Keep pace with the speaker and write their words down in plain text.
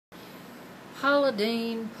Paula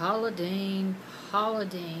Deen, Paula Deen, Paula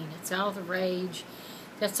Deen. It's all the rage.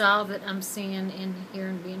 That's all that I'm seeing in here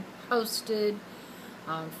and being posted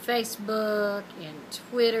on Facebook and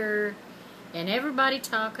Twitter, and everybody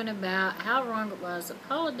talking about how wrong it was that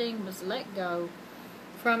Paula Deen was let go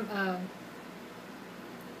from her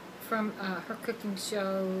cooking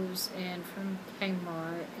shows, and from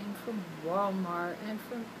Kmart, and from Walmart, and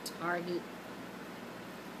from Target,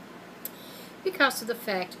 because of the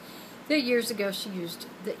fact that years ago she used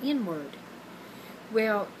the N-word.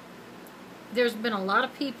 Well, there's been a lot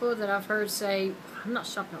of people that I've heard say, I'm not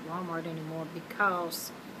shopping at Walmart anymore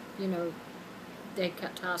because, you know, they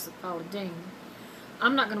cut ties with Paula Deen.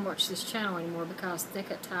 I'm not going to watch this channel anymore because they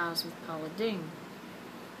cut ties with Paula Deen.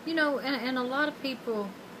 You know, and a lot of people,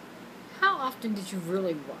 how often did you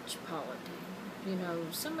really watch Paula Deen? You know,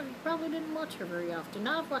 some of you probably didn't watch her very often.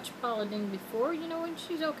 I've watched Paula Deen before, you know, and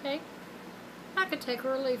she's okay. I could take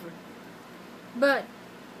her or leave her. But,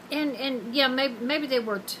 and yeah, maybe they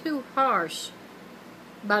were too harsh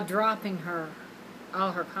by dropping her,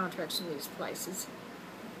 all her contracts in these places.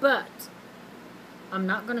 But I'm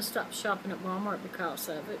not going to stop shopping at Walmart because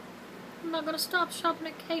of it. I'm not going to stop shopping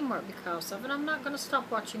at Kmart because of it. I'm not going to stop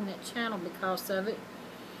watching that channel because of it.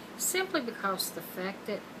 Simply because of the fact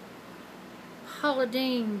that Paula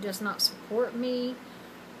Deen does not support me.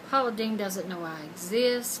 Paula Deen doesn't know I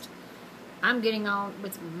exist. I'm getting on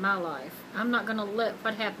with my life. I'm not going to let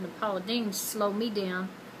what happened to Paula Deen slow me down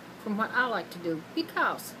from what I like to do.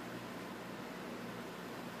 Because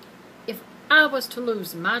if I was to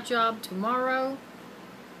lose my job tomorrow,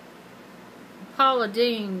 Paula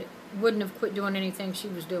Deen wouldn't have quit doing anything she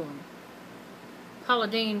was doing. Paula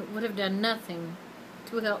Deen would have done nothing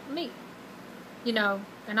to help me. You know,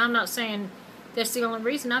 and I'm not saying that's the only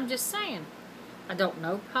reason. I'm just saying I don't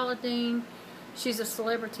know Paula Deen. She's a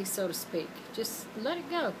celebrity, so to speak. Just let it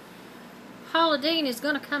go. Paula Deen is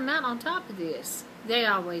going to come out on top of this. They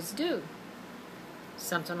always do.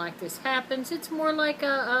 Something like this happens, it's more like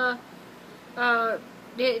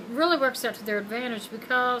it really works out to their advantage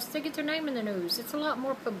because they get their name in the news. It's a lot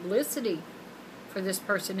more publicity for this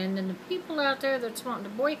person. And then the people out there that's wanting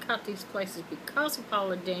to boycott these places because of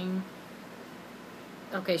Paula Deen,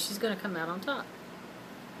 okay, she's going to come out on top.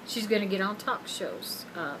 She's going to get on talk shows.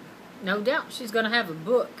 No doubt she's going to have a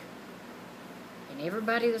book. And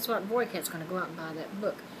everybody that's wanting to boycott is going to go out and buy that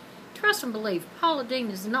book. Trust and believe, Paula Deen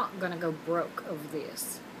is not going to go broke over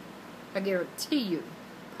this. I guarantee you,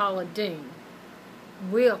 Paula Deen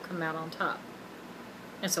will come out on top.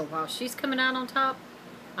 And so while she's coming out on top,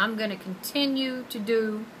 I'm going to continue to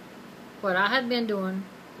do what I have been doing,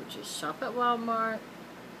 which is shop at Walmart,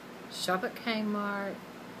 shop at Kmart,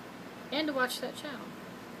 and to watch that channel.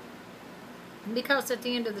 Because at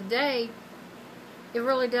the end of the day, it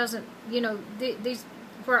really doesn't, you know, these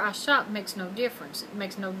where I shop makes no difference. It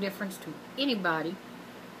makes no difference to anybody.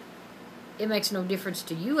 It makes no difference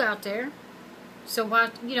to you out there. So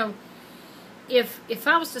why, you know, if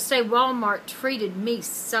I was to say Walmart treated me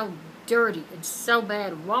so dirty and so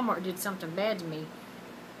bad, Walmart did something bad to me,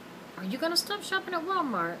 are you going to stop shopping at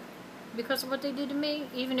Walmart because of what they did to me,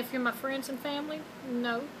 even if you're my friends and family?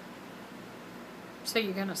 No. So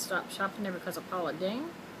you're going to stop shopping there because of Paula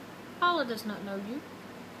Deen? Paula does not know you.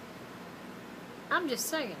 I'm just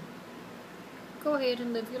saying. Go ahead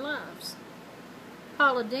and live your lives.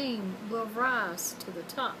 Paula Deen will rise to the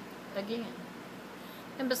top again.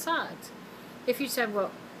 And besides, if you said,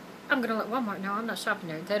 well, I'm going to let Walmart know I'm not shopping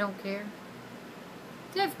there, they don't care.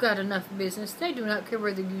 They've got enough business. They do not care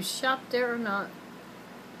whether you shop there or not.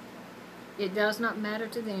 It does not matter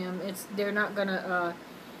to them. They're not going to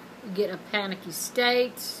get a panicky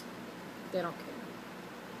state. They don't care.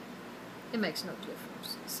 It makes no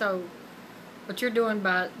difference. So what you're doing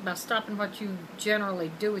by stopping what you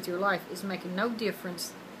generally do with your life is making no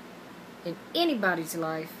difference in anybody's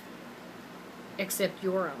life except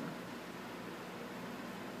your own.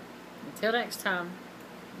 Until next time,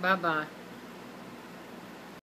 bye-bye.